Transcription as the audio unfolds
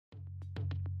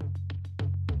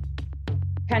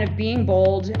kind of being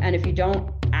bold, and if you don't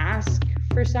ask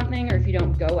for something or if you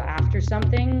don't go after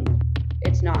something,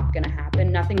 it's not going to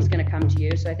happen. Nothing's going to come to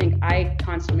you. So I think I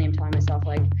constantly am telling myself,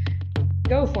 like,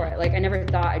 go for it. Like, I never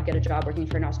thought I'd get a job working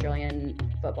for an Australian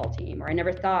football team, or I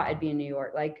never thought I'd be in New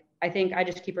York. Like, I think I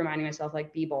just keep reminding myself,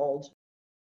 like, be bold.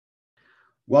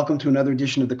 Welcome to another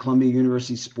edition of the Columbia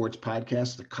University Sports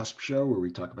Podcast, the Cusp Show, where we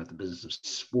talk about the business of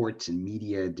sports and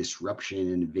media,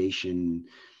 disruption, innovation,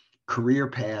 career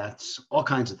paths, all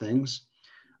kinds of things.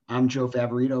 I'm Joe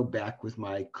Favorito, back with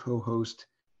my co-host,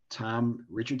 Tom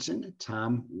Richardson.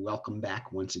 Tom, welcome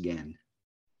back once again.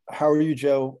 How are you,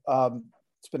 Joe?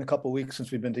 It's been a couple of weeks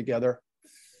since we've been together.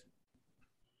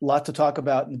 A lot to talk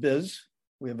about in the biz.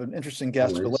 We have an interesting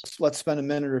guest, but let's spend a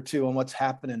minute or two on what's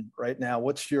happening right now.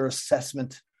 What's your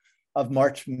assessment of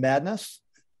March Madness,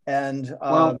 and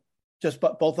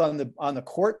both on the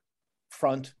court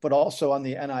front, but also on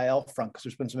the NIL front, because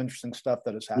there's been some interesting stuff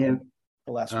that has happened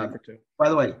the last week or two. By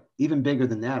the way, even bigger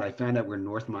than that, I found out where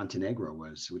North Montenegro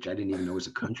was, which I didn't even know was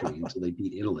a country until they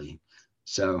beat Italy.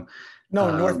 So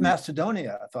North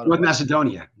Macedonia. I thought North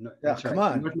Macedonia. No, yeah, come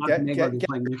on. North Montenegro, they're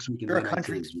playing next week in your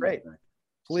country straight,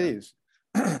 please.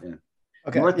 Yeah.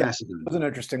 Okay, North Macedonia was an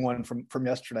interesting one from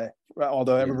yesterday.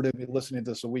 Although everybody will be listening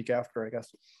to this a week after, I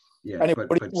guess. Yeah. Anyway,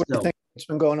 what do you think has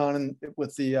been going on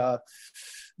with the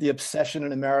obsession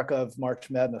in America of March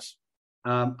Madness?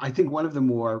 I think one of the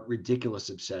more ridiculous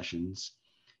obsessions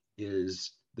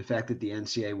is the fact that the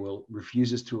NCAA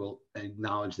refuses to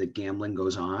acknowledge that gambling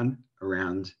goes on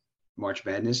around March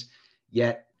Madness.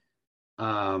 Yet,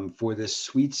 for the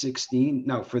Sweet 16,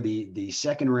 for the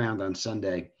second round on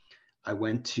Sunday, I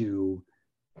went to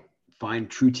find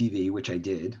True TV, which I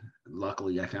did.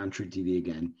 Luckily, I found True TV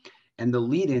again. And the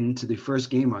lead-in to the first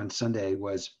game on Sunday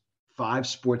was 5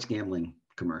 sports gambling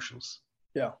commercials.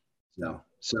 Yeah.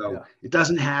 So it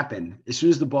doesn't happen. As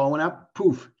soon as the ball went up,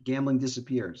 poof, gambling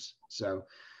disappears. So,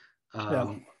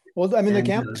 Well, I mean, the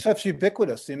gambling stuff's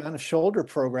ubiquitous. The amount of shoulder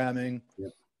programming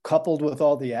coupled with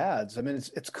all the ads. I mean,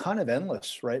 it's kind of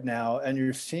endless right now. And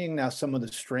you're seeing now some of the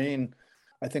strain.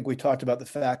 I think we talked about the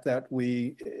fact that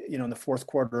we, in the fourth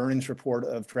quarter earnings report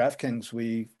of DraftKings,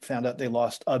 we found out they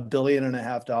lost $1.5 billion in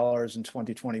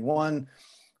 2021.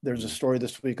 There's a story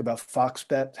this week about Fox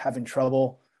Bet having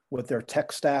trouble with their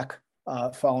tech stack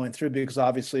following through, because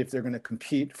obviously if they're going to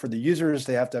compete for the users,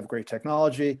 they have to have great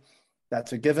technology.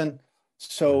 That's a given.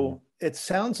 So it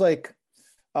sounds like,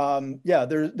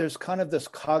 there's kind of this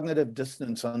cognitive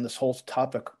dissonance on this whole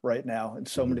topic right now in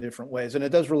so many different ways. And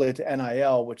it does relate to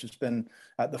NIL, which has been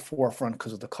at the forefront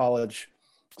because of the college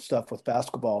stuff with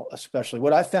basketball, especially.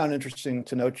 What I found interesting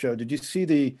to note, Joe, did you see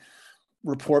the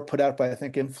report put out by, I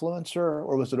think, Influencer,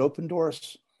 or was it Open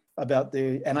Doors, about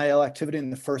the NIL activity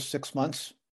in the first 6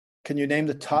 months? Can you name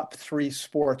the top 3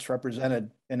 sports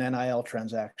represented in NIL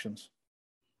transactions?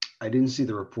 I didn't see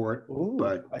the report,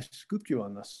 but I scooped you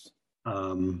on this.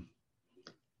 I'm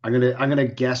gonna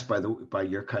guess by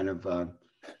your kind of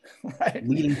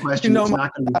leading question. It's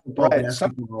not going to be football,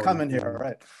 basketball. Coming here,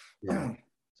 right? Yeah.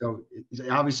 So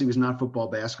it obviously was not football,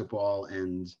 basketball,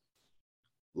 and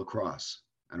lacrosse.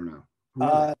 I don't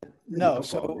know. No.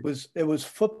 So it was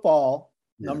football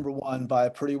number one by a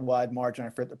pretty wide margin. I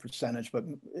forget the percentage, but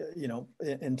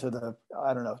into the,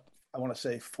 I don't know, I want to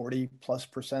say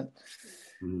 40+%.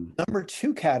 Number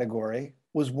 2 category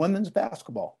was women's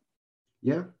basketball.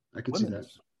 Yeah, I could see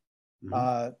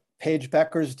that. Paige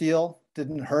Becker's deal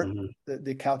didn't hurt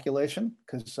the calculation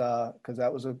because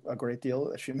that was a great deal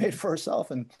that she made for herself,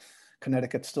 and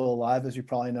Connecticut's still alive, as you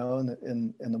probably know,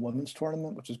 in the women's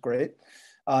tournament, which is great.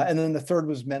 And then the third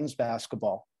was men's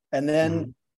basketball, and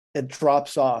then it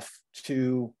drops off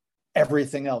to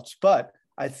everything else. But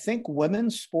I think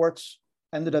women's sports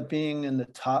ended up being in the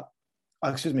top.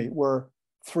 Were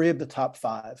 3 of the top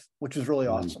 5, which is really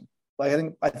awesome.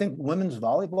 Like I think women's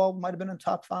volleyball might have been in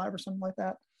top 5 or something like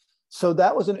that. So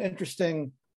that was an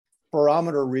interesting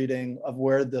barometer reading of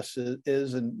where this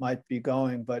is and might be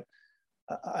going. But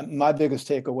my biggest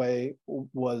takeaway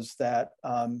was that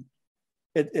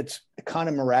it's kind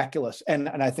of miraculous and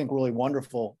I think really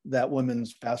wonderful that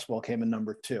women's basketball came in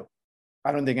number 2.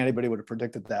 I don't think anybody would have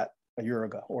predicted that a year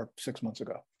ago or 6 months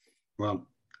ago. Well,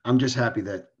 I'm just happy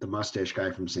that the mustache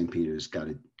guy from St. Peter's got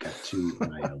 2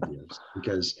 NIL deals,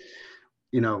 because,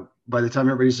 by the time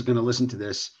everybody's going to listen to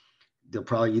this, they'll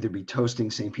probably either be toasting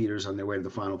St. Peter's on their way to the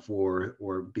Final Four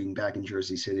or being back in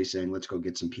Jersey City saying, let's go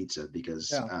get some pizza,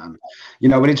 because,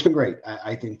 but it's been great.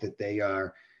 I think that they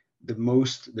are the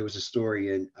most. There was a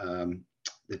story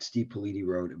that Steve Politi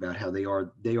wrote about how they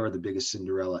are the biggest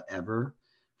Cinderella ever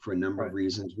for a number of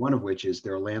reasons, one of which is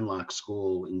they're a landlocked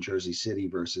school in Jersey City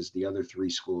versus the other 3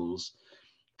 schools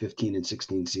 15 and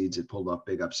 16 seeds that pulled off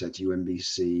big upsets,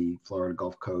 UMBC, Florida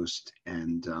Gulf Coast,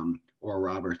 and Oral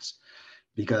Roberts,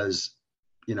 because,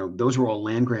 those were all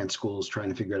land grant schools trying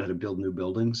to figure out how to build new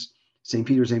buildings. St.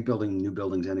 Peter's ain't building new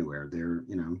buildings anywhere. They are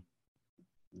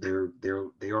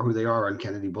who they are on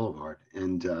Kennedy Boulevard.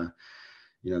 And,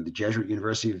 the Jesuit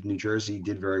University of New Jersey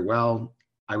did very well.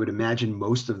 I would imagine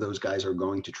most of those guys are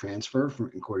going to transfer,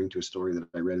 according to a story that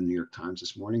I read in the New York Times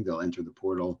this morning. They'll enter the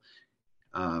portal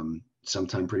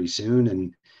sometime pretty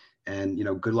soon,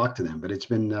 and good luck to them. But it's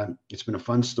been a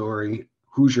fun story,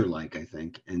 Hoosier-like, I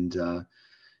think, and the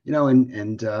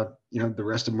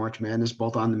rest of March Madness,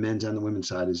 both on the men's and the women's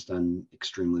side, has done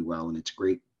extremely well, and it's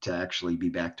great to actually be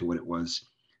back to what it was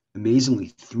amazingly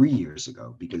 3 years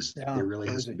ago, because there really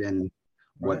hasn't been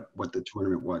what the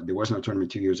tournament was. There was no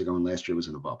tournament 2 years ago, and last year was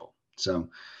in a bubble. So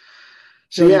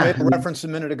you made a reference a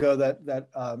minute ago that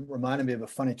reminded me of a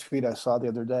funny tweet I saw the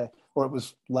other day, or it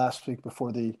was last week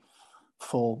before the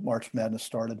full March Madness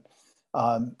started.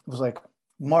 It was like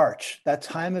March, that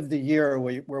time of the year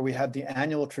where we have the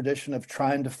annual tradition of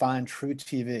trying to find true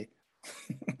TV.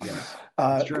 Yes,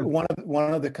 that's true.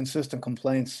 One of the consistent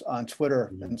complaints on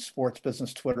Twitter and sports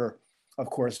business Twitter, of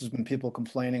course, has been people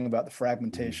complaining about the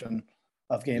fragmentation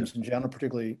of games in general,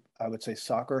 particularly, I would say,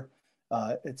 soccer.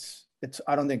 It's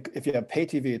I don't think if you have pay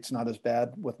TV, it's not as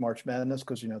bad with March Madness,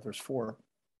 because there's four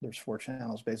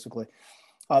channels basically.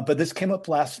 But this came up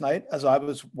last night as I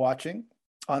was watching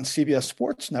on CBS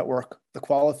Sports Network the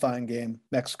qualifying game,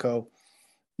 Mexico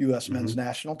U.S. men's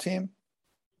national team.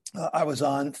 I was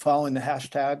on following the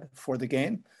hashtag for the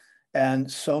game, and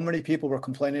so many people were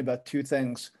complaining about two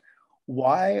things.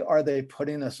 Why are they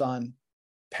putting us on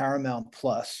Paramount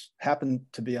Plus? Happened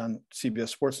to be on CBS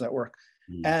Sports Network.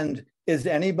 And is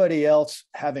anybody else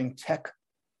having tech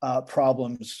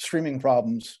problems, streaming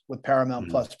problems with Paramount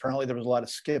Plus? Apparently there was a lot of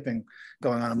skipping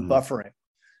going on and buffering.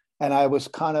 And I was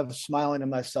kind of smiling to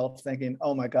myself thinking,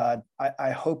 oh my God,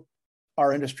 I hope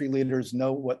our industry leaders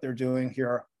know what they're doing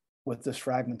here with this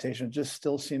fragmentation. It just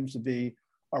still seems to be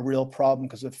a real problem,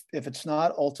 because if it's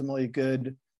not ultimately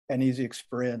good and easy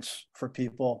experience for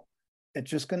people, it's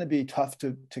just going to be tough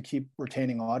to keep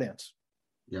retaining audience.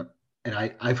 Yep. And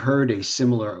I've heard a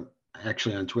similar,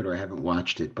 actually on Twitter, I haven't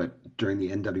watched it, but during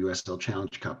the NWSL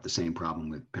Challenge Cup, the same problem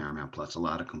with Paramount Plus, a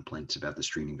lot of complaints about the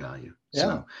streaming value.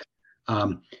 Yeah.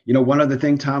 So, one other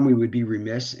thing, Tom, we would be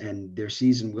remiss, and their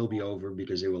season will be over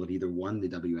because they will have either won the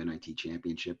WNIT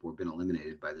championship or been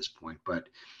eliminated by this point, but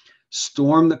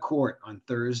storm the court on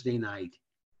Thursday night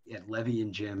at Levy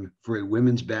and Jim for a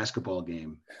women's basketball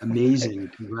game. Amazing.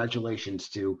 Congratulations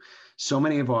to so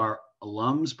many of our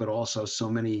alums, but also so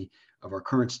many of our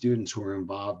current students who are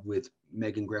involved with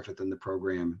Megan Griffith and the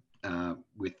program,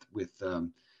 with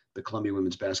the Columbia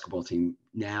women's basketball team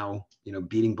now,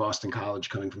 beating Boston College,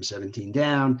 coming from 17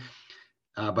 down.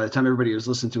 By the time everybody was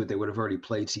listening to it, they would have already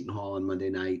played Seton Hall on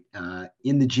Monday night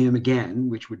in the gym again,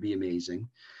 which would be amazing.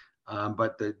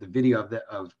 But the video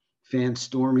of fans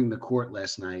storming the court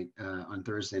last night on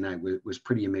Thursday night was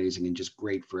pretty amazing, and just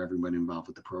great for everyone involved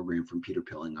with the program, from Peter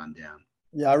Pilling on down.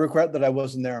 Yeah, I regret that I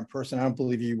wasn't there in person. I don't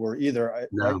believe you were either.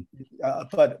 No.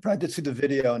 But I did see the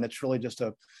video, and it's really just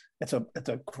it's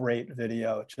a great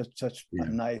video. It's just such a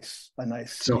nice.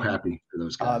 So scene. Happy for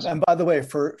those guys. And by the way,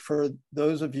 for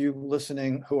those of you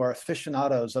listening who are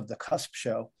aficionados of the Cusp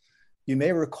Show, you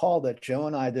may recall that Joe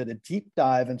and I did a deep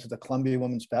dive into the Columbia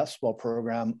women's basketball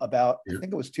program about, I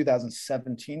think it was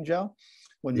 2017, Joe,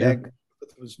 when Meg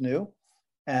was new.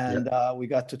 And we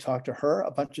got to talk to her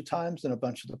a bunch of times and a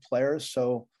bunch of the players.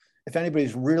 So if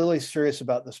anybody's really serious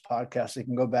about this podcast, they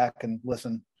can go back and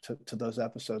listen to those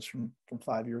episodes from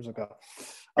 5 years ago.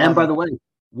 And by the way,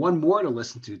 one more to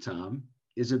listen to, Tom,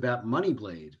 is about Money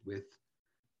Blade with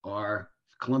our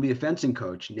Columbia fencing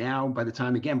coach. Now, by the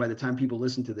time people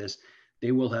listen to this,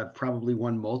 they will have probably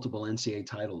won multiple NCAA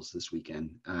titles this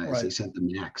weekend as they sent the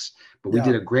max. But we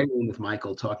did a great one with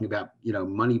Michael talking about,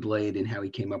 Money Blade and how he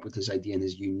came up with this idea and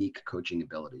his unique coaching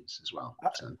abilities as well.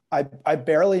 So I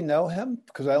barely know him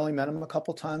because I only met him a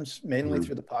couple times, mainly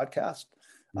through the podcast.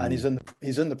 And he's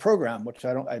in the program, which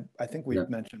I think we've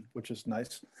mentioned, which is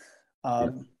nice.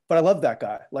 But I love that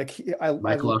guy.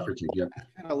 Michael Offerty,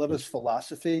 I love his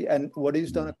philosophy, and what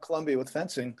he's done at Columbia with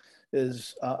fencing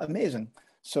is amazing.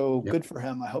 So good for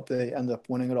him. I hope they end up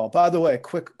winning it all. By the way,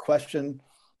 quick question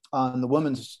on the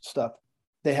women's stuff.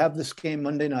 They have this game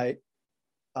Monday night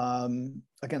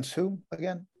against who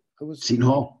again? Who was Seton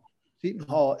Hall? Seton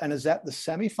Hall. And is that the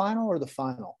semifinal or the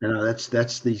final? No, that's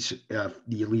the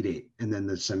Elite Eight, and then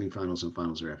the semifinals and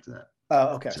finals are after that.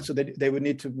 Oh, okay. So they would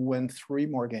need to win 3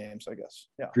 more games, I guess.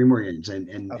 Yeah. 3 more games,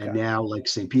 and now, like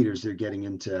St. Peter's, they're getting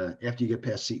into, after you get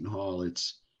past Seton Hall,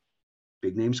 it's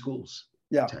big name schools.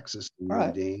 Yeah. Texas and All Notre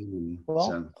right. Dame. And well,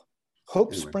 so,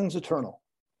 hope anyway. springs eternal.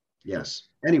 Yes.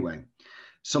 Anyway,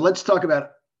 so let's talk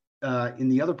about in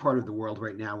the other part of the world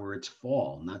right now where it's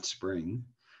fall, not spring,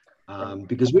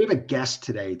 because we have a guest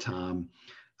today, Tom,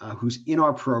 who's in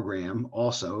our program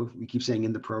also. We keep saying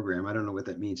in the program. I don't know what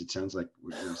that means. It sounds like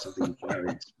something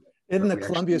in the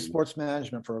Columbia Sports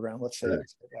Management Program. Let's say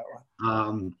it that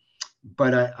way.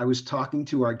 But I was talking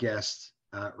to our guest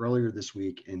earlier this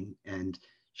week, and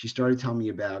she started telling me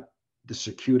about the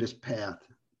circuitous path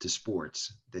to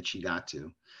sports that she got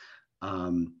to.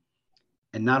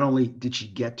 And not only did she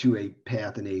get to a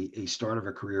path and a start of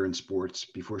a career in sports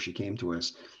before she came to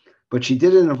us, but she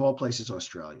did it in, of all places,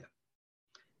 Australia.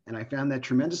 And I found that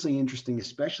tremendously interesting,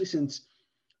 especially since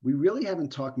we really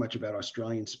haven't talked much about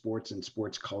Australian sports and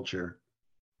sports culture.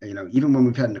 Even when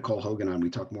we've had Nicole Hogan on, we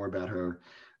talk more about her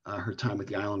time with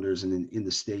the Islanders and in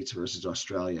the States versus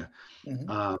Australia.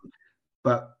 Mm-hmm.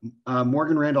 But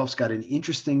Morgan Randolph's got an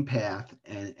interesting path,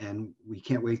 and we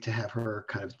can't wait to have her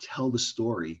kind of tell the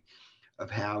story of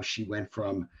how she went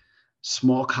from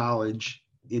small college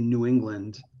in New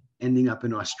England, ending up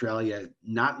in Australia,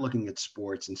 not looking at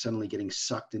sports, and suddenly getting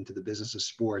sucked into the business of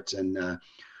sports and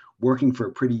working for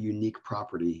a pretty unique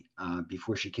property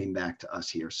before she came back to us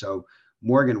here. So,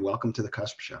 Morgan, welcome to the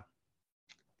Cusp Show.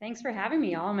 Thanks for having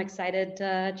me, all. I'm excited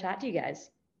to chat to you guys.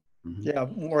 Mm-hmm. Yeah,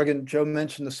 Morgan, Joe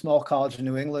mentioned the small college in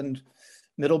New England,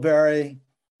 Middlebury.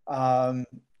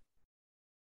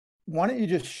 Why don't you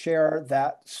just share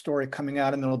that story coming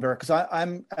out of Middlebury? Because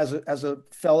I'm as a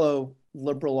fellow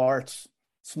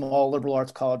small liberal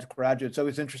arts college graduate, it's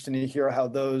always interesting to hear how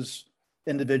those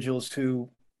individuals who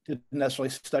didn't necessarily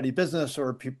study business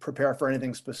or prepare for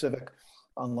anything specific,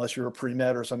 unless you're a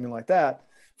pre-med or something like that,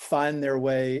 find their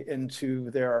way into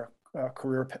their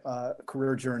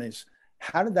career journeys.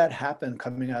 How did that happen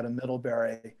coming out of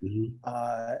Middlebury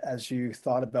as you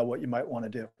thought about what you might want to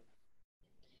do?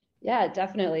 Yeah,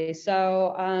 definitely.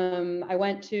 So I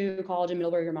went to college in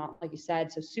Middlebury, Vermont, like you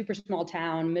said. So super small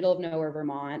town, middle of nowhere,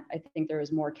 Vermont. I think there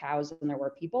was more cows than there were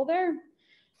people there.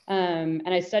 And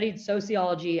I studied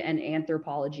sociology and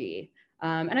anthropology.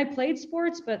 And I played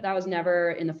sports, but that was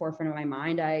never in the forefront of my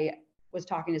mind. I was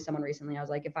talking to someone recently. I was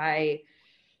like, if I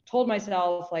told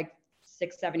myself like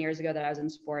 6-7 years ago that I was in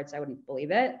sports, I wouldn't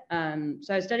believe it.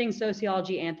 So I was studying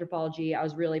sociology, anthropology. I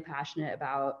was really passionate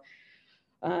about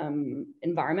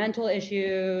environmental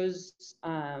issues,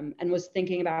 and was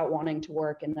thinking about wanting to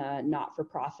work in the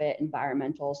not-for-profit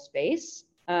environmental space.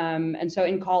 And so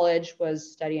in college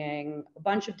was studying a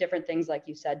bunch of different things, like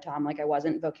you said, Tom, like I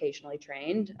wasn't vocationally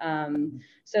trained.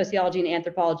 Sociology and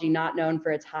anthropology, not known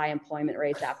for its high employment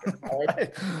rates after college.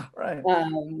 Right.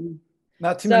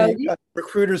 Not too many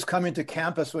recruiters coming to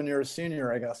campus when you're a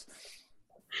senior, I guess.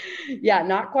 Yeah,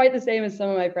 not quite the same as some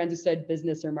of my friends who studied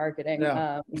business or marketing.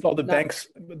 Yeah, with all the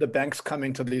banks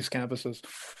coming to these campuses.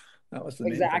 That was the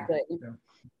main exactly. thing.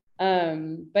 Yeah.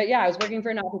 But yeah, I was working for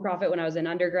a not-for-profit when I was in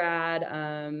undergrad.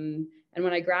 And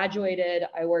when I graduated,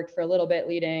 I worked for a little bit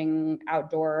leading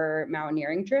outdoor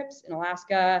mountaineering trips in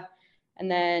Alaska, and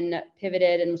then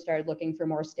pivoted and started looking for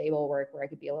more stable work where I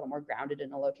could be a little more grounded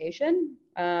in a location.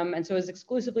 And so I was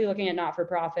exclusively looking at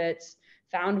not-for-profits.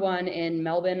 Found one in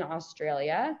Melbourne,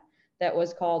 Australia, that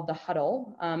was called The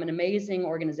Huddle, an amazing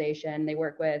organization. They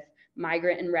work with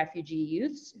migrant and refugee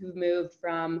youths who've moved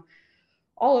from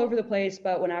all over the place.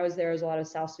 But when I was there was a lot of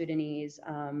South Sudanese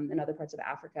and other parts of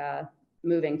Africa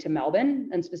moving to Melbourne,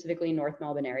 and specifically North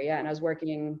Melbourne area. And I was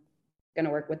going to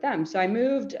work with them. So I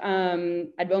moved.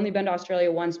 I'd only been to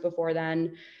Australia once before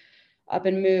then, up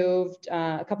and moved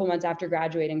a couple months after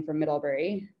graduating from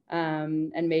Middlebury.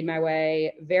 And made my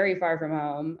way very far from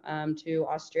home to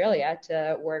Australia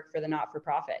to work for the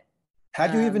not-for-profit. How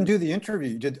do you even do the interview?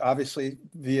 You did obviously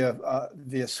via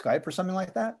Skype or something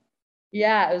like that?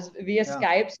 Yeah, it was via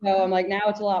Skype. So I'm like, now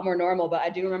it's a lot more normal, but I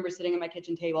do remember sitting at my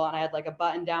kitchen table and I had like a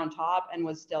button down top and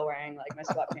was still wearing like my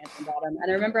sweatpants and bottom.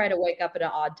 And I remember I had to wake up at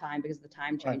an odd time because of the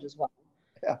time change as well.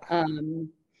 Yeah.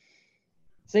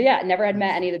 So yeah, never had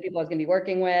met any of the people I was going to be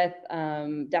working with.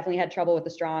 Definitely had trouble with the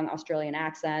strong Australian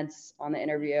accents on the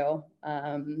interview.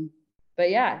 But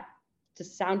yeah,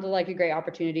 just sounded like a great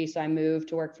opportunity. So I moved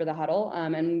to work for The Huddle.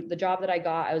 And the job that I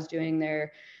got, I was doing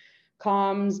their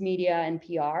comms, media, and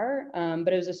PR.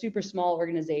 But it was a super small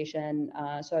organization.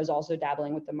 So I was also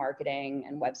dabbling with the marketing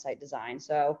and website design.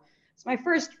 So it's my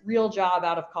first real job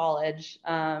out of college.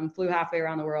 Flew halfway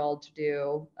around the world to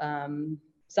do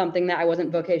something that I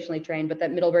wasn't vocationally trained, but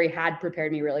that Middlebury had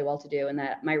prepared me really well to do, and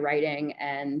that my writing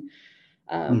and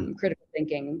critical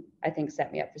thinking, I think,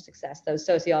 set me up for success. Though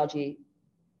sociology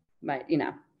might,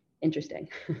 interesting.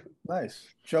 Nice.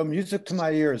 Joe, music to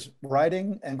my ears,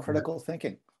 writing and critical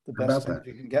thinking, the How best about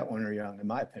things you can get when you're young, in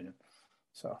my opinion.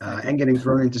 So thank you. And getting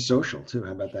thrown into social too.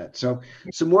 How about that? So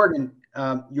Morgan,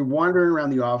 you're wandering around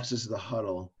the offices of the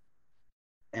Huddle,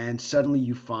 and suddenly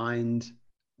you find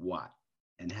what?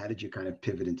 And how did you kind of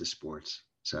pivot into sports?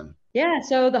 So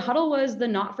the Huddle was the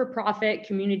not-for-profit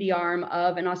community arm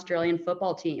of an Australian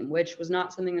football team, which was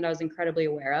not something that I was incredibly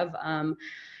aware of.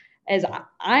 As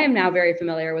I am now very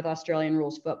familiar with Australian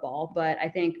rules football, but I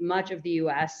think much of the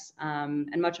US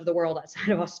and much of the world outside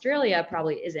of Australia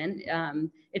probably isn't.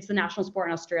 It's the national sport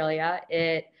in Australia.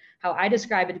 How I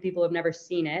describe it to people who have never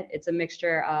seen it, it's a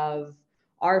mixture of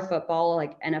our football,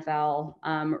 like NFL,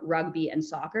 rugby, and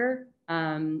soccer.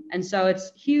 And so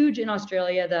it's huge in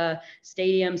Australia. The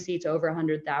stadium seats over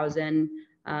 100,000,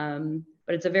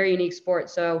 but it's a very unique sport.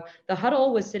 So the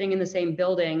Huddle was sitting in the same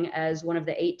building as one of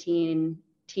the 18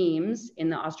 teams in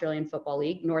the Australian Football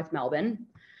League, North Melbourne.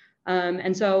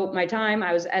 And so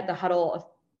I was at the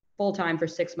Huddle full time for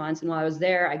 6 months. And while I was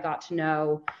there, I got to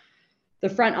know the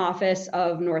front office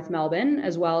of North Melbourne,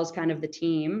 as well as kind of the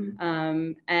team.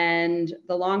 And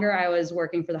the longer I was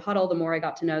working for the Huddle, the more I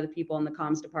got to know the people in the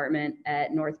comms department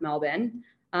at North Melbourne.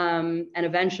 And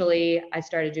eventually I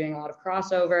started doing a lot of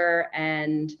crossover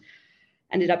and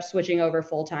ended up switching over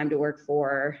full-time to work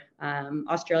for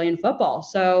Australian football.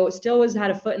 So still had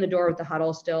a foot in the door with the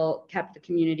Huddle, still kept the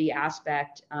community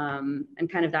aspect. And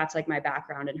kind of that's like my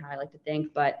background and how I like to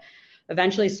think, but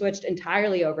eventually switched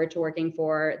entirely over to working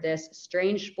for this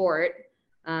strange sport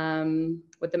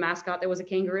with the mascot that was a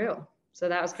kangaroo. So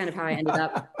that was kind of how I ended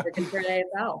up working for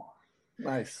AFL.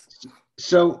 Nice.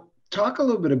 So talk a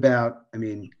little bit about,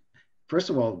 first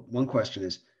of all, one question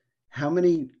is, how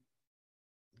many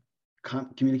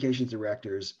communications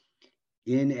directors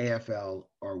in AFL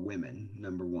are women,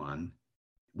 number one,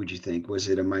 would you think? Was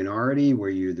it a minority? Were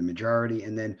you the majority?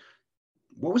 And then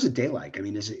what was a day like?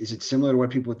 Is it similar to what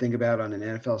people would think about on an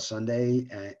NFL Sunday?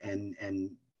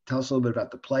 And tell us a little bit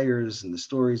about the players and the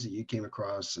stories that you came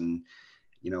across, and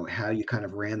how you kind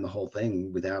of ran the whole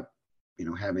thing without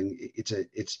having it's a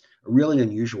really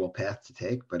unusual path to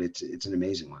take, but it's an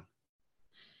amazing one.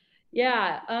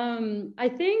 Yeah,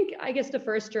 I guess to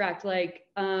first direct,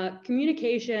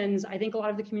 communications, I think a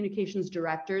lot of the communications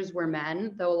directors were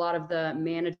men, though a lot of the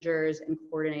managers and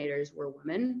coordinators were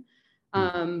women.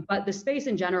 But the space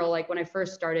in general, like when I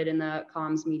first started in the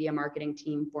comms media marketing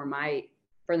team for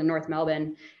the North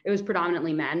Melbourne, it was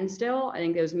predominantly men still. I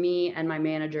think it was me and my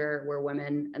manager were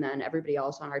women, and then everybody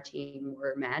else on our team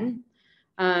were men.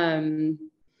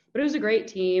 But it was a great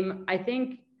team. I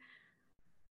think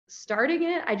starting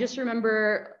it, I just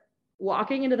remember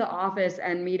walking into the office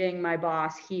and meeting my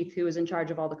boss, Heath, who was in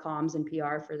charge of all the comms and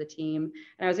PR for the team.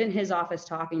 And I was in his office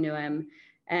talking to him,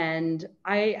 and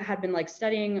I had been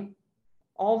studying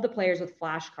all of the players with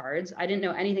flashcards. I didn't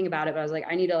know anything about it, but I was like,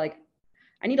 I need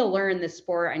to learn this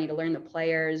sport. I need to learn the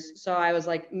players. So I was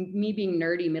like, me being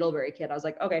nerdy Middlebury kid, I was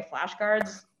like, okay,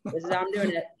 flashcards, this is how I'm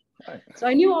doing it. So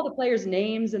I knew all the players'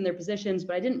 names and their positions,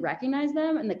 but I didn't recognize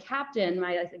them. And the captain,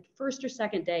 I think first or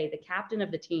second day, the captain of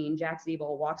the team, Jack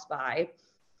Zeeble, walks by,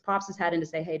 pops his head in to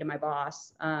say hey to my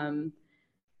boss. And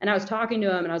I was talking to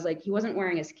him, and I was like, he wasn't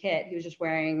wearing his kit. He was just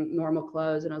wearing normal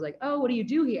clothes. And I was like, oh, what do you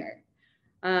do here?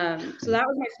 So that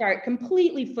was my start,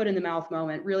 completely foot in the mouth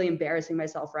moment, really embarrassing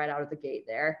myself right out of the gate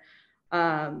there.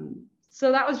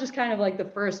 So that was just kind of like the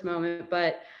first moment,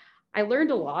 but I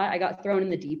learned a lot. I got thrown in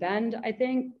the deep end, I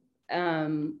think.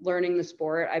 Learning the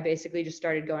sport, I basically just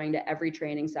started going to every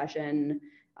training session,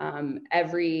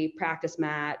 every practice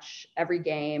match, every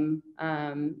game,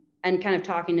 and kind of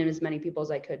talking to as many people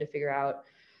as I could to figure out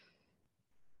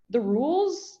the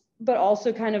rules, but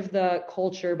also kind of the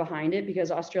culture behind it,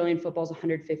 because Australian football is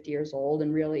 150 years old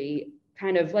and really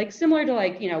kind of similar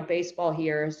to baseball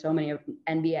here, so many of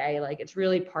NBA, it's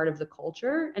really part of the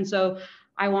culture. And so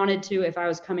I wanted to, if I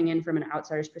was coming in from an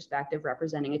outsider's perspective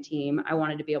representing a team, I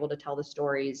wanted to be able to tell the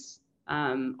stories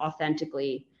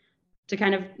authentically to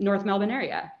kind of North Melbourne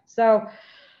area. So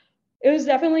it was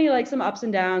definitely some ups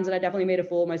and downs, and I definitely made a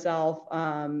fool of myself.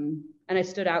 And I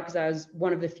stood out because I was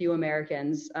one of the few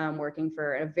Americans working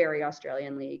for a very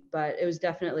Australian league, but it was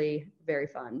definitely very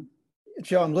fun.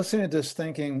 Joe, I'm listening to this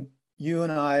thinking you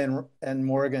and I and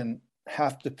Morgan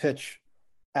have to pitch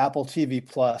Apple TV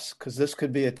Plus, because this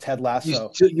could be a Ted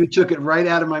Lasso. You took it right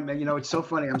out of my, it's so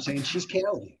funny. I'm saying she's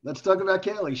Kaylee. Let's talk about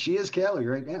Kaylee. She is Kaylee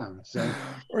right now. So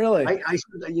really, I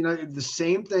the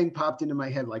same thing popped into my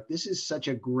head. This is such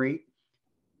a great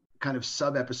kind of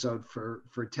sub episode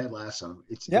for Ted Lasso.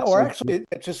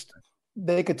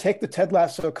 They could take the Ted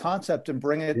Lasso concept and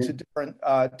bring it to different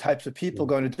types of people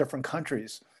going to different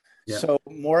countries. Yeah. So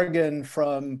Morgan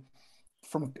from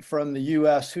the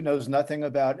US, who knows nothing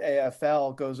about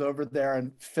AFL, goes over there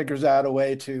and figures out a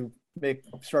way to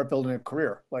start building a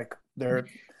career. Like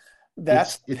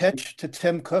that's pitch to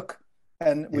Tim Cook,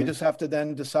 and we just have to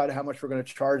then decide how much we're going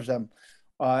to charge them.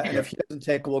 And if he doesn't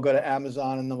take it, we'll go to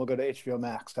Amazon, and then we'll go to HBO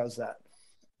Max. How's that?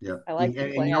 Yeah. I like the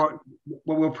and plan. you know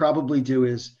what we'll probably do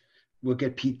is we'll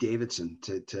get Pete Davidson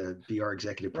to be our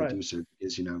executive producer,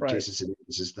 because Jason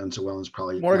Sudeikis has done so well and is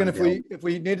probably Morgan. If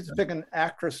we needed to pick an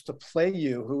actress to play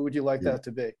you, who would you like that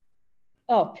to be?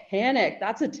 Oh, panic.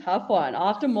 That's a tough one. I'll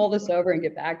have to mull this over and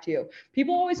get back to you.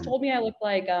 People always told me I looked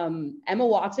like Emma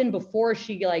Watson before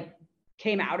she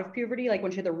came out of puberty, like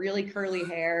when she had the really curly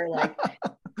hair, like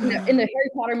in the Harry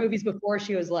Potter movies before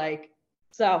she was like,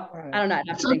 so I don't know. I'd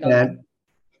have to think of that.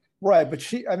 Right.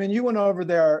 But you went over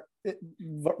there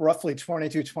roughly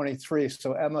 22, 23.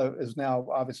 So Emma is now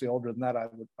obviously older than that,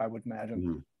 I would imagine.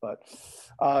 Mm-hmm. But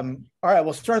all right,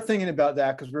 we'll start thinking about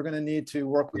that, because we're going to need to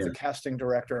work with the casting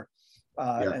director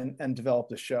and develop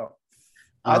the show.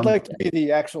 I'd like to be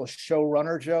the actual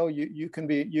showrunner, Joe. You can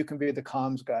be the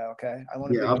comms guy, okay? I'll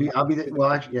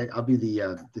be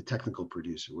the technical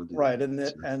producer. Right, and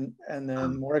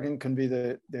then Morgan can be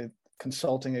the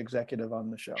consulting executive on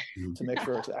the show to make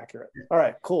sure it's accurate. All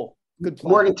right, cool, good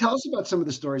plan. Morgan, tell us about some of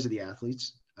the stories of the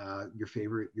athletes. Your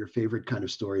favorite kind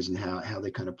of stories, and how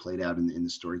they kind of played out in the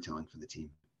storytelling for the team.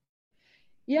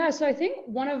 Yeah, so I think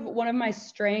one of my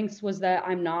strengths was that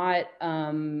I'm not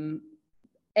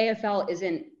AFL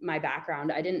isn't my background.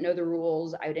 I didn't know the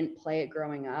rules. I didn't play it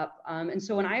growing up. And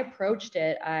so when I approached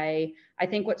it, I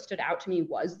think what stood out to me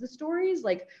was the stories.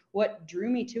 Like, what drew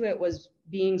me to it was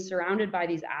being surrounded by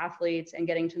these athletes and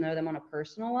getting to know them on a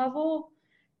personal level,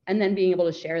 and then being able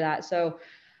to share that. So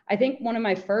I think one of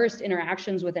my first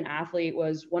interactions with an athlete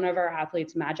was one of our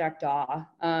athletes, Majak Daw,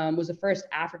 was the first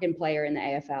African player in the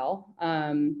AFL.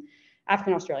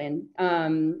 African Australian.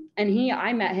 And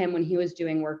I met him when he was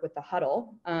doing work with the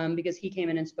Huddle, because he came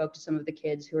in and spoke to some of the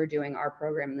kids who are doing our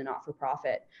program in the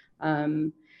not-for-profit.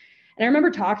 And I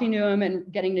remember talking to him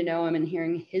and getting to know him and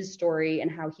hearing his story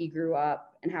and how he grew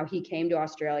up and how he came to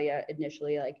Australia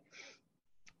initially, like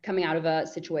coming out of a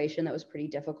situation that was pretty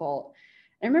difficult.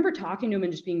 And I remember talking to him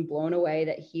and just being blown away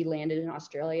that he landed in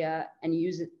Australia and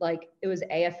used it was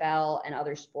AFL and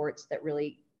other sports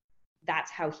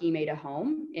that's how he made a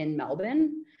home in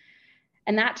Melbourne.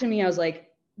 And that, to me, I was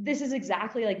like, this is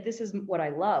exactly this is what I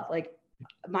love. Like,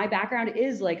 my background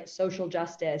is social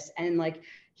justice and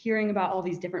hearing about all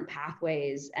these different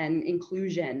pathways and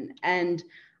inclusion. And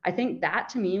I think that,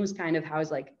 to me, was kind of how I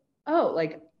was like, oh,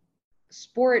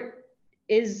 sport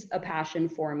is a passion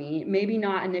for me. Maybe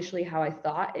not initially how I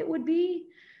thought it would be.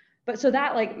 But so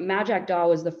that Majak Daw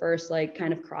was the first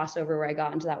kind of crossover where I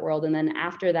got into that world. And then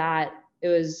after that, it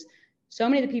was so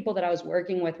many of the people that I was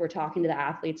working with were talking to the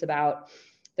athletes about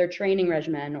their training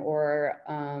regimen or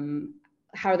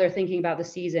how they're thinking about the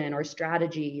season or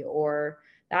strategy or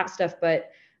that stuff.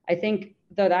 But I think,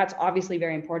 though that's obviously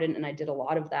very important, and I did a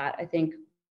lot of that, I think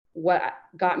what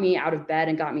got me out of bed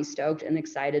and got me stoked and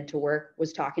excited to work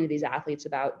was talking to these athletes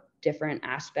about different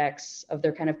aspects of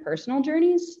their kind of personal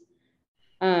journeys.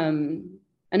 And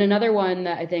another one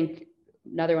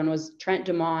was Trent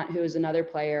Dumont, who was another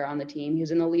player on the team. He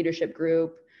was in the leadership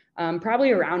group,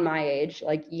 probably around my age,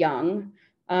 young.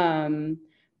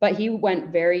 But he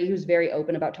was very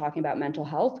open about talking about mental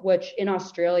health, which in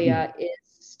Australia is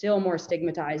still more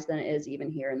stigmatized than it is even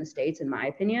here in the States, in my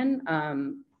opinion.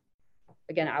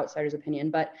 Again, outsider's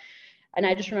opinion. And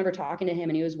I just remember talking to him,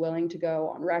 and he was willing to go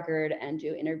on record and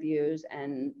do interviews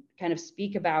and kind of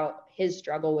speak about his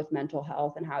struggle with mental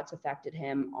health and how it's affected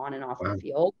him on and off the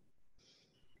field.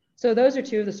 So those are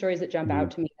two of the stories that jump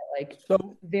out to me,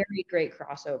 very great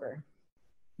crossover.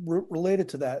 Related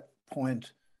to that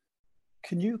point,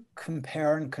 can you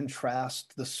compare and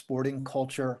contrast the sporting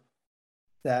culture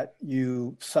that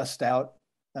you sussed out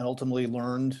and ultimately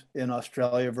learned in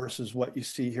Australia versus what you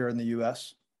see here in the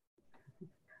US?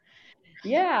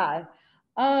 Yeah.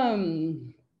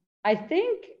 I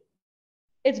think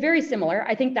it's very similar.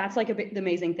 I think that's the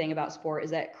amazing thing about sport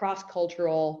is that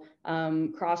cross-cultural,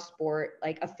 cross-sport,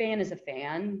 a fan is a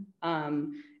fan.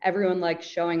 Everyone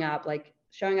showing up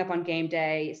on game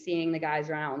day, seeing the guys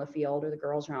run out on the field or the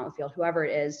girls run out on the field, whoever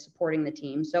it is, supporting the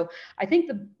team. So I think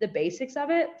the basics of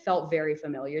it felt very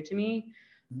familiar to me.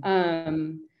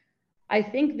 I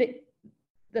think that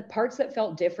the parts that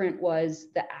felt different was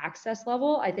the access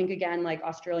level. I think, again,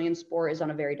 Australian sport is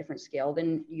on a very different scale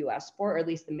than US sport, or at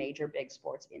least the major big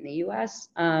sports in the US.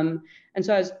 And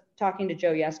so I was talking to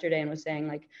Joe yesterday and was saying,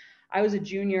 I was a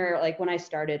junior, when I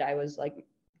started, I was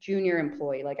junior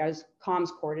employee, I was comms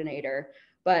coordinator.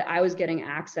 but I was getting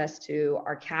access to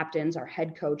our captains, our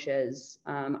head coaches.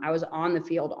 I was on the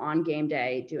field on game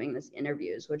day doing these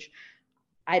interviews, which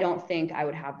I don't think I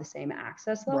would have the same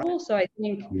access level. Right. So I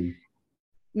think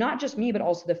not just me, but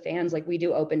also the fans, like we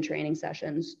do open training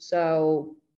sessions.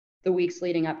 So the weeks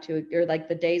leading up to, or like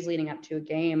the days leading up to a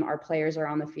game, our players are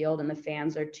on the field and the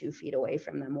fans are 2 feet away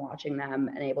from them, watching them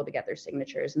and able to get their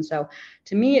signatures. And so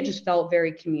to me, it just felt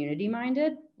very community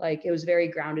minded. Like it was very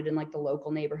grounded in like the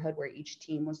local neighborhood where each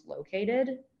team was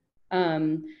located.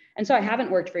 And so I haven't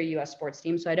worked for a US sports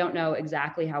team, so I don't know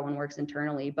exactly how one works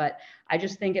internally, but I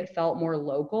just think it felt more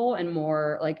local and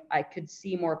more like I could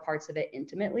see more parts of it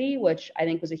intimately, which I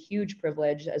think was a huge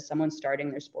privilege as someone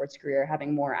starting their sports career,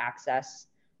 having more access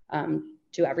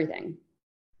to everything.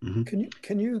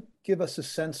 Can you give us a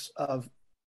sense of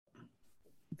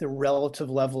the relative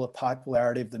level of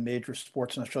popularity of the major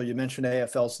sports in Australia? You mentioned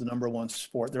AFL is the number one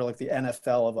sport. They're like the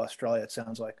NFL of Australia, it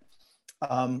sounds like.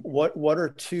 What are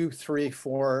 2, 3,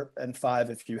 4, and 5,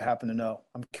 if you happen to know?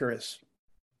 I'm curious.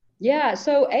 Yeah,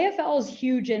 so AFL is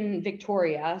huge in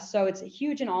Victoria. So it's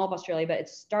huge in all of Australia, but it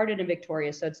started in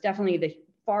Victoria. So it's definitely the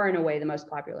far and away the most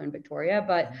popular in Victoria.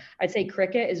 But I'd say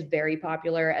cricket is very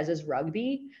popular, as is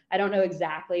rugby. I don't know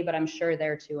exactly, but I'm sure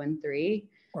they're 2 and 3.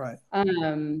 Right.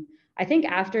 I think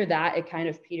after that, it kind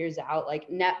of peters out. Like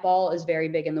netball is very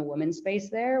big in the women's space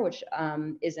there, which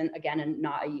isn't, again,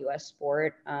 not a US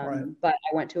sport. Right. But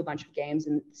I went to a bunch of games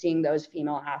and seeing those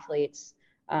female athletes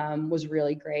was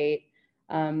really great.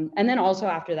 And then also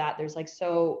after that, there's like,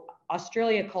 so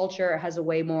Australia culture has a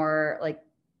way more like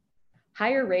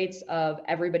higher rates of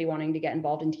everybody wanting to get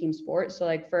involved in team sport. So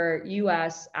like for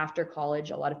US after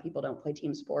college, a lot of people don't play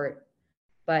team sport.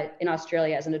 But in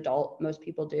Australia, as an adult, most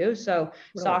people do. So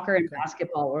soccer and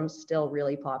basketball were still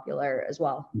really popular as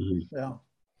well. Yeah,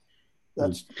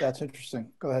 that's interesting.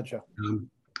 Go ahead, Joe.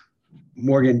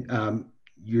 Morgan,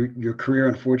 your career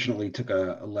unfortunately took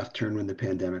a left turn when the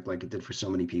pandemic, like it did for so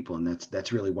many people, and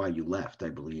that's really why you left, I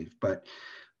believe. But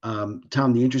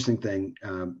Tom, the interesting thing,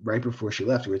 right before she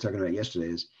left, we were talking about yesterday,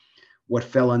 is what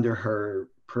fell under her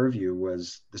purview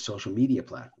was the social media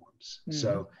platforms.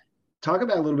 So talk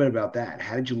about a little bit about that.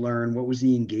 How did you learn? What was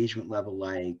the engagement level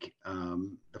like?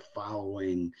 The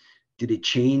following? Did it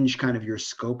change kind of your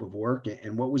scope of work?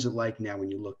 And what was it like now when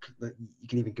you look? You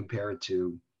can even compare it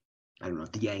to, I don't know,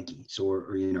 the Yankees,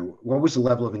 or what was the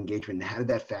level of engagement? And how did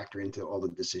that factor into all the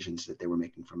decisions that they were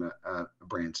making from a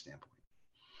brand standpoint?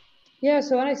 Yeah,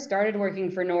 so when I started working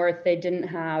for North, they didn't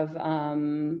have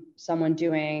someone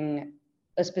doing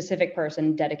a specific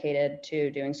person dedicated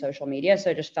to doing social media.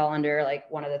 So it just fell under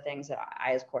like one of the things that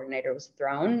I as coordinator was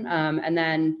thrown. And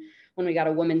then when we got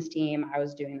a women's team, I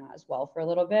was doing that as well for a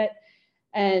little bit.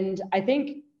 And I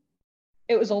think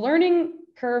it was a learning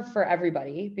curve for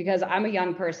everybody because I'm a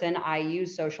young person. I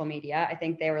use social media. I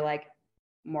think they were like,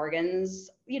 Morgan's,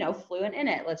 fluent in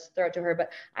it. Let's throw it to her.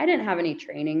 But I didn't have any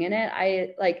training in it.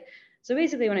 So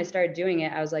basically when I started doing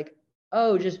it, I was like,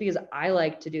 oh, just because I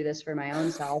like to do this for my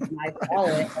own self and I follow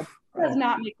it, does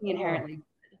not make me inherently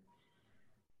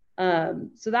good.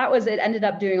 So that was it. Ended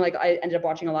up doing I ended up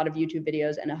watching a lot of YouTube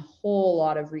videos and a whole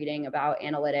lot of reading about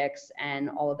analytics and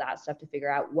all of that stuff to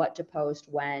figure out what to post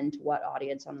when to what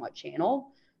audience on what channel.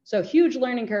 So huge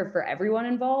learning curve for everyone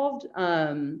involved,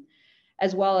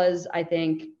 as well as I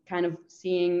think kind of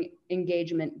seeing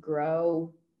engagement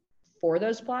grow for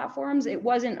those platforms. It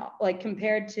wasn't like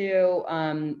compared to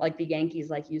like the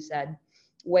Yankees, like you said,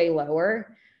 way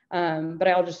lower. But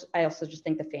I also just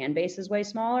think the fan base is way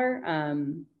smaller.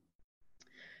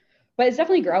 But it's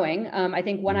definitely growing. I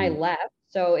think when I left,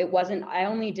 so I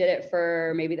only did it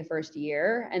for maybe the first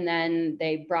year, and then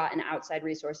they brought in outside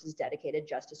resources dedicated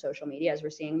just to social media, as we're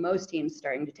seeing most teams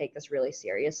starting to take this really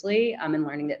seriously and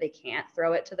learning that they can't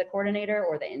throw it to the coordinator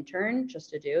or the intern just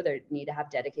to do. They need to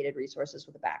have dedicated resources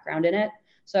with a background in it.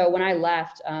 So when I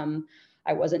left,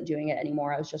 I wasn't doing it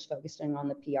anymore. I was just focusing on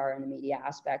the PR and the media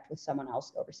aspect with someone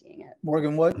else overseeing it.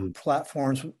 Morgan, what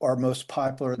platforms are most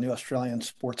popular in the Australian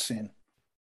sports scene?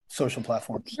 Social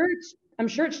platforms. I'm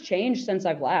sure it's changed since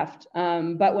I've left.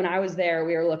 But when I was there,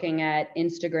 we were looking at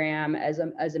Instagram as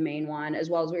a main one, as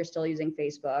well as we were still using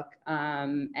Facebook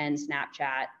and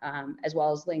Snapchat, as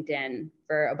well as LinkedIn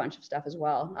for a bunch of stuff as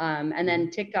well. And then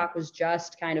TikTok was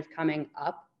just kind of coming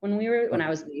up when I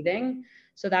was leaving.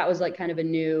 So that was like kind of a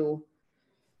new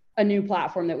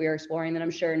platform that we were exploring that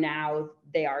I'm sure now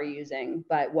they are using,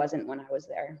 but wasn't when I was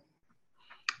there.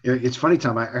 It's funny,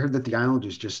 Tom. I heard that the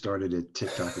Islanders just started a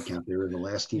TikTok account. They were the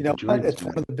last team to join. It's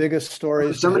one of the biggest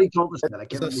stories. Somebody told us that. I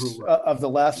can't remember of the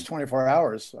last 24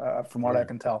 hours, from what I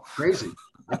can tell. Crazy.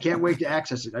 I can't wait to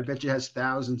access it. I bet you it has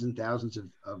thousands and thousands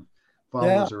of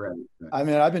followers already. I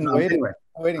mean, I've been Anyway,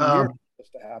 waiting years for this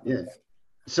to happen. Yeah.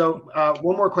 So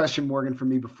one more question, Morgan, for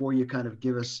me before you kind of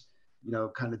give us,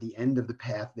 kind of the end of the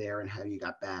path there and how you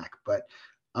got back. But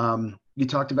you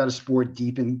talked about a sport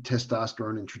deep in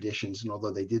testosterone and traditions, and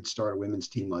although they did start a women's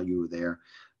team while you were there,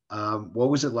 what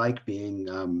was it like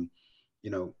being,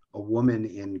 a woman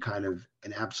in kind of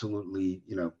an absolutely,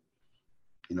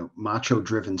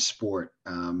 macho-driven sport?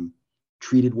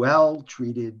 Treated well,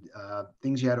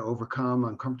 things you had to overcome,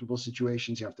 uncomfortable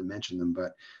situations, you have to mention them,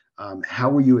 but how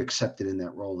were you accepted in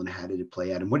that role and how did it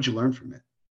play out and what did you learn from it?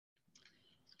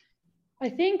 I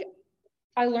think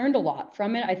I learned a lot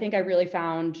from it. I think I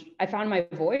found my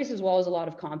voice as well as a lot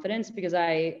of confidence because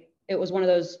it was one of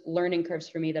those learning curves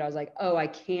for me that I was like, oh, I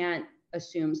can't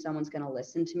assume someone's going to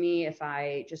listen to me if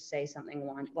I just say something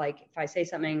if I say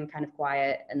something kind of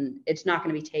quiet and it's not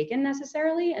going to be taken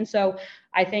necessarily. And so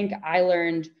I think I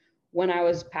learned when I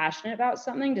was passionate about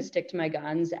something to stick to my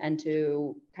guns and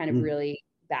to kind of really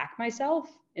back myself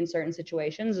in certain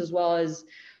situations, as well as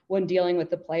when dealing with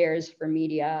the players for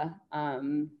media.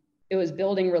 It was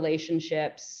building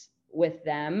relationships with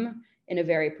them in a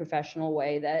very professional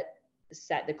way that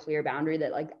set the clear boundary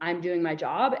that I'm doing my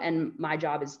job and my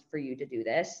job is for you to do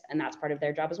this. And that's part of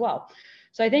their job as well.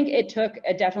 So I think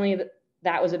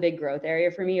that was a big growth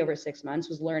area for me over 6 months,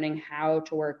 was learning how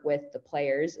to work with the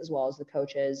players as well as the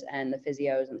coaches and the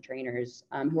physios and the trainers,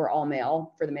 who are all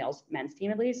male for the men's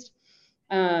team at least.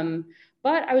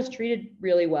 But I was treated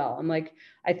really well.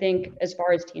 I think as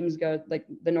far as teams go,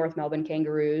 the North Melbourne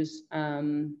Kangaroos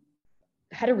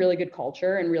had a really good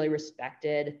culture and really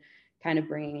respected kind of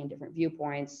bringing in different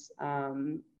viewpoints,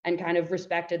 and kind of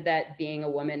respected that being a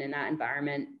woman in that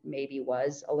environment maybe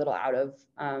was a little out of,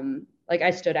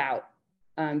 I stood out,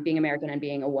 being American and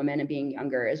being a woman and being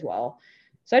younger as well.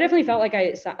 So I definitely felt like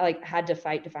I had to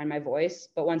fight to find my voice.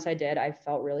 But once I did, I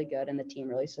felt really good and the team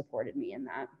really supported me in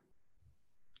that.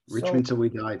 Richmond till we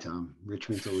die, Tom.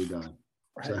 Richmond till we die.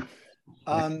 Right.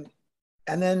 So.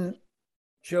 And then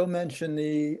Joe mentioned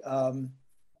the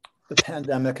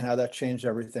pandemic and how that changed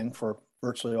everything for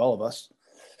virtually all of us.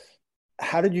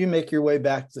 How did you make your way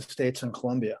back to the States and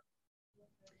Colombia?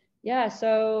 Yeah,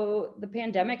 so the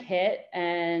pandemic hit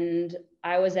and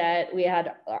we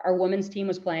had our women's team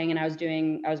was playing and I was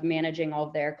managing all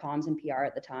of their comms and PR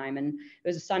at the time. And it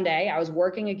was a Sunday. I was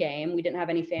working a game. We didn't have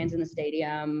any fans in the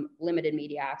stadium, limited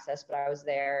media access, but I was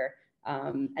there.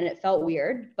 And it felt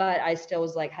weird, but I still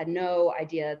was had no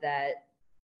idea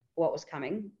what was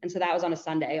coming. And so that was on a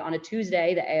Sunday. On a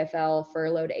Tuesday, the AFL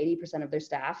furloughed 80% of their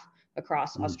staff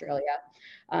across Australia.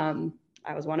 I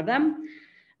was one of them.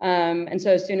 And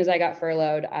so as soon as I got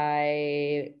furloughed,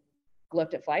 I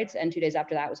looked at flights and 2 days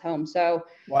after that was home. So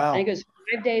wow. I think it was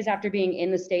 5 days after being in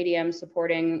the stadium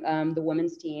supporting the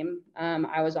women's team.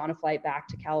 I was on a flight back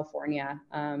to California.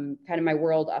 Kind of my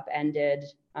world upended.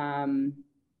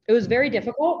 It was very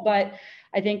difficult, but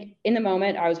I think in the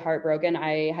moment I was heartbroken.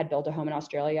 I had built a home in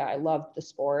Australia. I loved the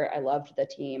sport. I loved the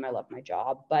team. I loved my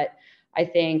job. But I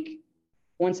think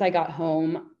once I got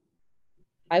home,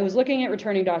 I was looking at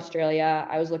returning to Australia.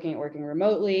 I was looking at working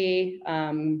remotely,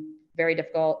 very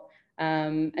difficult.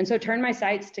 And so turned my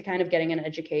sights to kind of getting an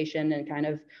education and kind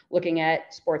of looking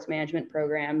at sports management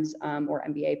programs or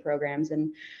MBA programs.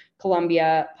 And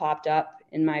Colombia popped up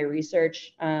in my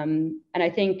research. And I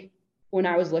think when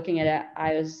I was looking at it,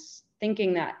 I was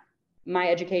thinking that my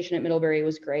education at Middlebury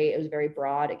was great. It was very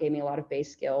broad. It gave me a lot of base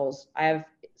skills. I have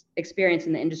experience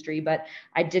in the industry, but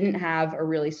I didn't have a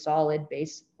really solid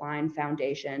baseline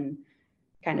foundation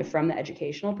kind of from the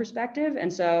educational perspective.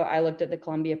 And so I looked at the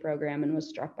Columbia program and was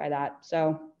struck by that.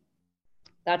 So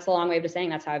that's a long way of saying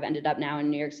that's how I've ended up now in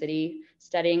New York City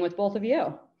studying with both of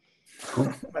you.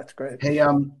 Cool. That's great. Hey,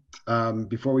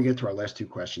 before we get to our last two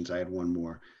questions, I had one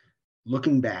more.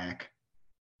 Looking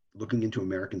into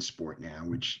American sport now,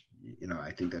 which,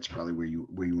 I think that's probably where you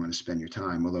want to spend your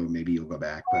time, although maybe you'll go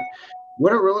back, but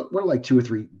what are like 2 or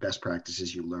 3 best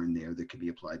practices you learned there that could be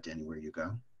applied to anywhere you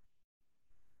go?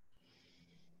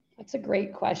 That's a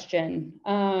great question.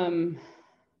 I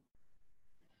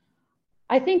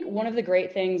think one of the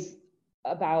great things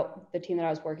about the team that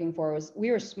I was working for was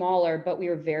we were smaller, but we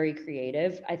were very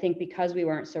creative. I think because we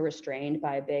weren't so restrained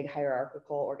by a big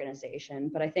hierarchical organization,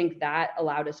 but I think that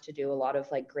allowed us to do a lot of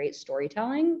great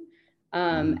storytelling,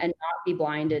 and not be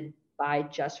blinded by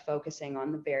just focusing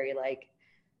on the very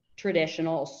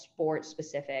traditional sport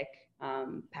specific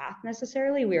path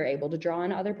necessarily. We were able to draw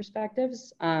in other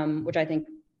perspectives, which I think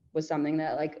was something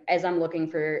that as I'm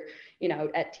looking for,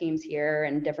 at teams here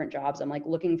and different jobs, I'm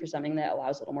looking for something that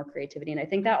allows a little more creativity. And I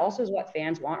think that also is what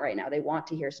fans want right now. They want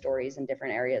to hear stories in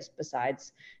different areas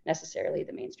besides necessarily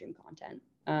the mainstream content.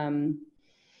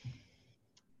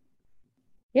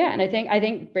 Yeah, and I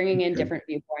think bringing in different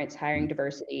viewpoints, hiring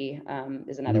diversity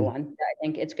is another one. I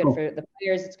think it's good for the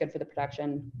players, it's good for the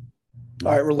production.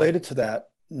 All right, related to that,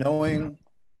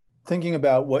 thinking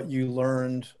about what you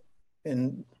learned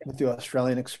with the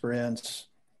Australian experience,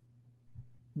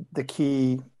 the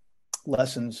key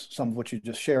lessons, some of which you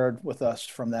just shared with us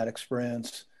from that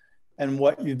experience, and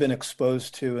what you've been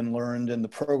exposed to and learned in the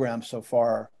program so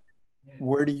far,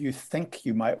 where do you think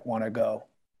you might want to go?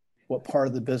 What part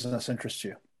of the business interests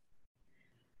you?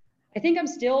 I think I'm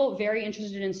still very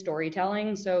interested in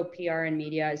storytelling. So PR and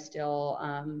media is still,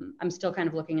 I'm still kind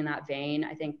of looking in that vein.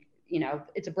 I think,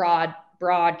 it's a broad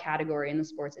category in the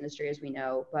sports industry, as we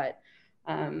know, but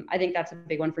I think that's a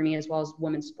big one for me, as well as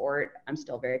women's sport. I'm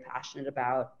still very passionate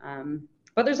about,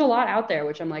 but there's a lot out there,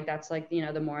 which I'm like, that's like,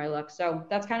 the more I look. So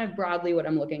that's kind of broadly what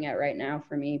I'm looking at right now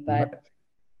for me, but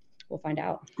we'll find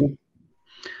out. Cool.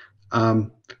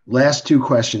 Last two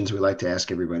questions we like to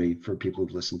ask everybody for people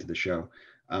who've listened to the show.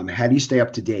 How do you stay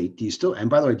up to date? And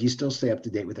by the way, do you still stay up to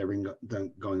date with everything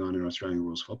going on in Australian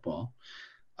rules football?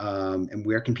 And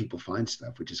where can people find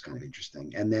stuff, which is kind of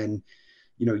interesting. And then,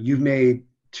 you've made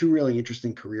two really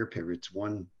interesting career pivots,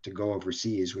 one to go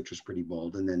overseas, which was pretty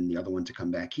bold, and then the other one to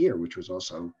come back here, which was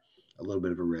also a little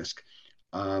bit of a risk.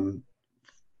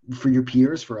 For your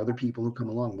peers, for other people who come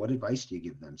along, what advice do you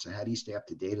give them? So how do you stay up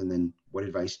to date? And then what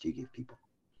advice do you give people?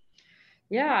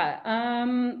 Yeah,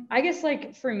 I guess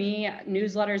like for me,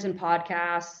 newsletters and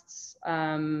podcasts,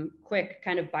 quick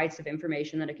kind of bites of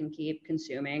information that I can keep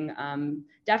consuming.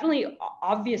 Definitely,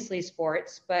 obviously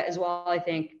sports, but as well, I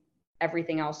think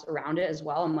everything else around it as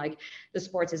well. And like the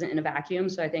sports isn't in a vacuum.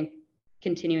 So I think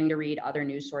continuing to read other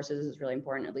news sources is really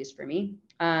important, at least for me.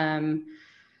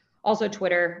 Also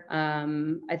Twitter.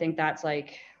 I think that's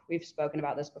like, we've spoken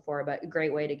about this before, but a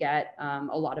great way to get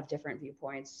a lot of different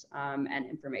viewpoints and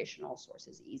informational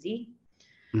sources easy.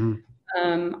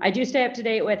 I do stay up to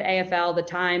date with AFL. The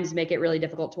times make it really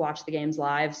difficult to watch the games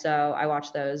live. So I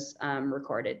watch those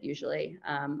recorded usually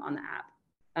on the app.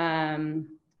 And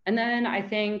then I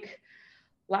think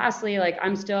lastly, like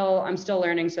I'm still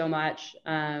learning so much.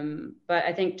 But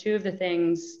I think two of the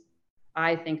things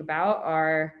I think about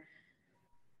are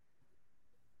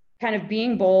kind of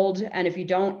being bold. And if you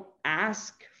don't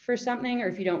ask for something, or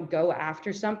if you don't go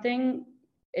after something,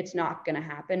 it's not going to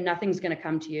happen. Nothing's going to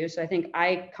come to you. So I think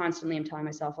I constantly am telling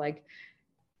myself, like,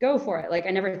 go for it. Like,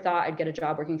 I never thought I'd get a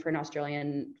job working for an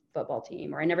Australian football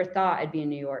team, or I never thought I'd be in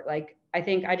New York. Like, I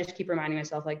think I just keep reminding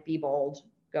myself, like, be bold,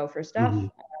 go for stuff.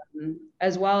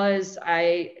 As well as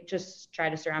I just try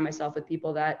to surround myself with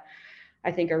people that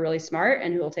I think are really smart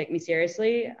and who will take me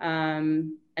seriously,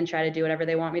 and try to do whatever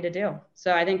they want me to do.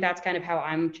 So I think that's kind of how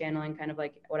I'm channeling kind of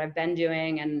like what I've been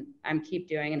doing and I'm keep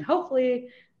doing. And hopefully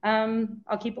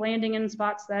I'll keep landing in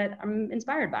spots that I'm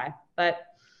inspired by, but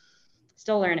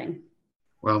still learning.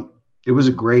 Well, it was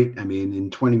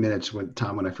in 20 minutes when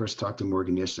I first talked to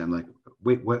Morgan yesterday, I'm like,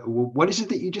 wait, what is it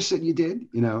that you just said you did?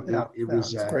 It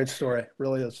was it's a great story. It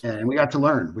really is. And we got to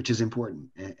learn, which is important.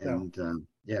 And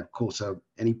cool. So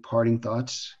any parting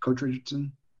thoughts, Coach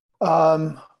Richardson?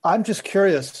 I'm just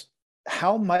curious,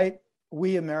 how might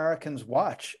we Americans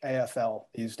watch AFL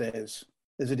these days?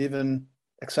 Is it even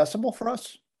accessible for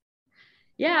us?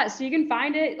 Yeah, so you can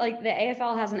find it, like the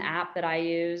AFL has an app that I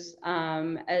use,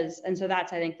 and so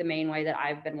that's, I think, the main way that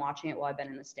I've been watching it while I've been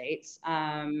in the States.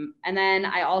 And then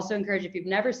I also encourage, if you've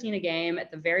never seen a game, at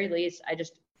the very least, I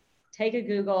just take a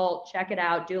Google, check it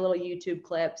out, do a little YouTube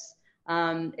clips.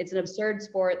 It's an absurd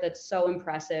sport that's so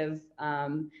impressive.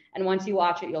 And once you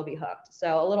watch it, you'll be hooked.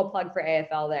 So a little plug for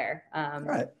AFL there. All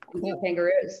right, cool.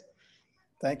 Kangaroos.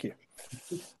 Thank you.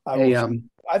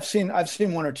 I've seen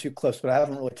one or two clips, but I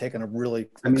haven't really taken a really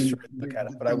quick look at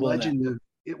it. But I will.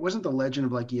 It wasn't the legend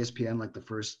of like ESPN, like the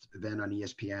first event on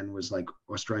ESPN was like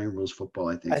Australian rules football.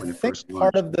 I think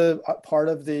part of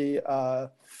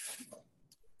the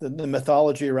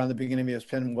mythology around the beginning of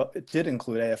ESPN, it did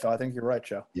include AFL. I think you're right,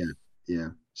 Joe. Yeah.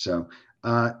 So,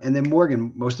 and then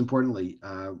Morgan, most importantly,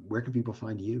 where can people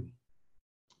find you?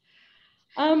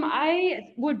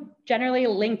 I would generally,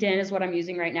 LinkedIn is what I'm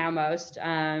using right now most.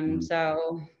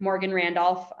 So Morgan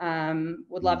Randolph,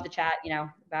 would love to chat,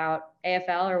 about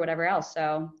AFL or whatever else.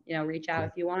 So, reach out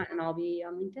if you want, and I'll be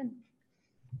on LinkedIn.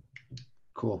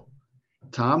 Cool.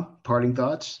 Tom, parting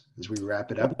thoughts as we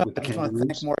wrap it up with the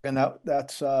Kangaroos? Thank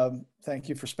Morgan. Thank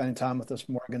you for spending time with us,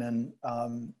 Morgan,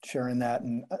 and sharing that.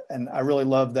 And I really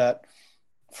love that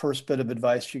first bit of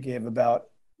advice you gave about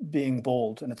being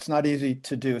bold. And it's not easy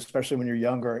to do, especially when you're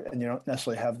younger and you don't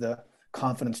necessarily have the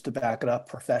confidence to back it up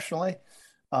professionally.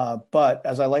 But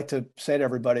as I like to say to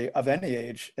everybody of any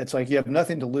age, it's like you have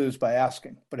nothing to lose by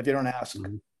asking. But if you don't ask,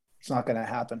 it's not going to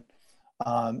happen.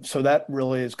 So that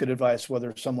really is good advice,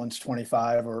 whether someone's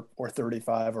 25 or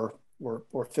 35 or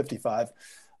 55.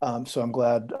 So I'm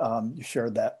glad you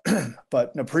shared that,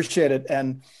 but appreciate it.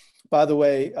 And by the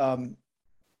way,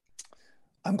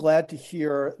 I'm glad to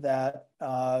hear that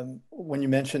when you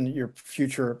mentioned your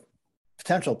future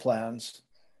potential plans,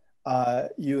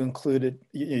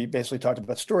 you basically talked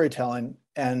about storytelling,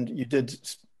 and you did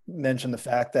mention the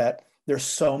fact that there's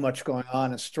so much going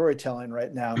on in storytelling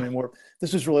right now. I mean,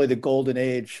 this is really the golden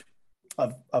age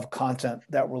of content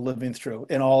that we're living through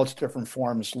in all its different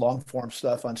forms, long form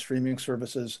stuff on streaming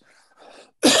services,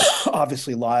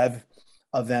 obviously live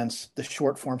events, the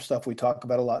short form stuff we talk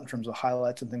about a lot in terms of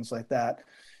highlights and things like that.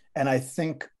 And I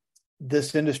think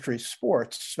this industry,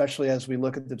 sports, especially as we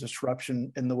look at the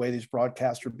disruption in the way these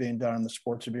broadcasts are being done and the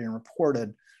sports are being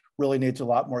reported, really needs a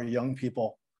lot more young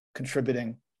people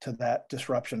contributing to that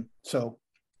disruption. So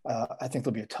I think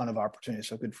there'll be a ton of opportunities.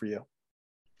 So good for you.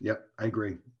 Yep, I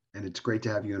agree. And it's great to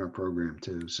have you in our program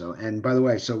too. So, and by the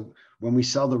way, so when we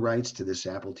sell the rights to this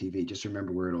Apple TV, just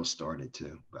remember where it all started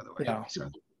too, by the way. Yeah. So.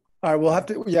 All right, we'll have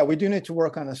to, we do need to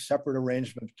work on a separate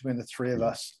arrangement between the three of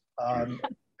us.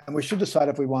 And we should decide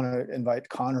if we want to invite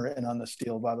Connor in on this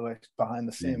deal, by the way, behind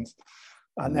the scenes.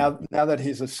 Now that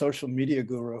he's a social media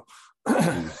guru.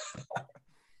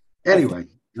 Anyway, on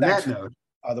thanks, that note.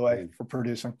 By the way, for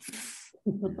producing.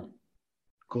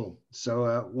 Cool.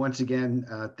 So once again,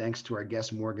 thanks to our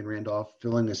guest, Morgan Randolph,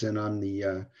 filling us in on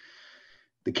the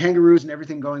Kangaroos and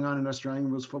everything going on in Australian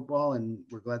rules football. And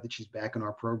we're glad that she's back in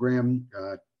our program.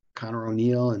 Connor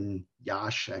O'Neill and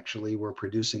Yash actually were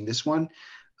producing this one.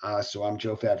 So I'm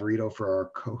Joe Favorito for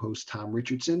our co-host, Tom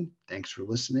Richardson. Thanks for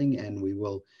listening, and we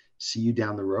will see you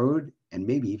down the road and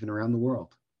maybe even around the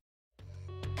world.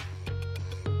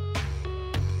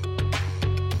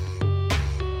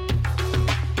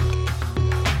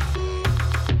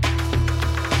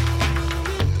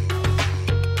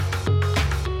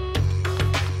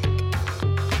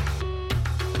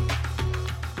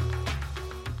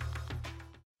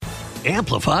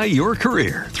 Amplify your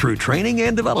career through training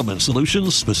and development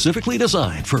solutions specifically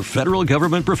designed for federal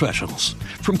government professionals.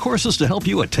 From courses to help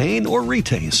you attain or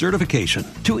retain certification,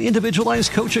 to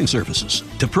individualized coaching services,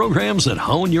 to programs that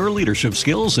hone your leadership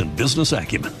skills and business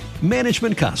acumen,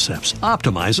 Management Concepts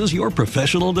optimizes your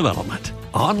professional development.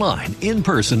 Online, in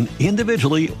person,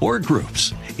 individually, or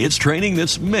groups, it's training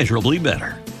that's measurably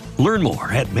better. Learn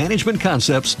more at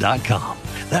managementconcepts.com.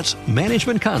 That's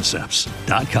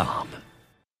managementconcepts.com.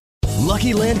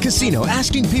 Lucky Land Casino,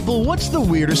 asking people, what's the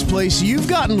weirdest place you've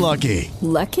gotten lucky?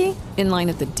 Lucky? In line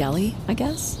at the deli, I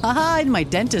guess? Aha, in my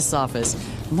dentist's office.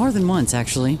 More than once,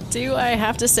 actually. Do I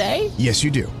have to say? Yes,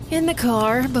 you do. In the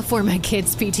car before my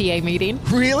kids' PTA meeting.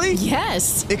 Really?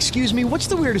 Yes. Excuse me, what's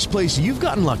the weirdest place you've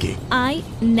gotten lucky? I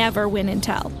never win and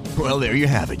tell. Well, there you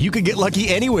have it. You can get lucky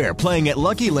anywhere, playing at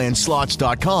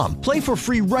LuckyLandSlots.com. Play for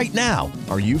free right now.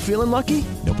 Are you feeling lucky?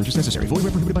 No purchase necessary. Void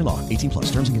where prohibited by law. 18+.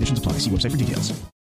 Terms and conditions apply. See website for details.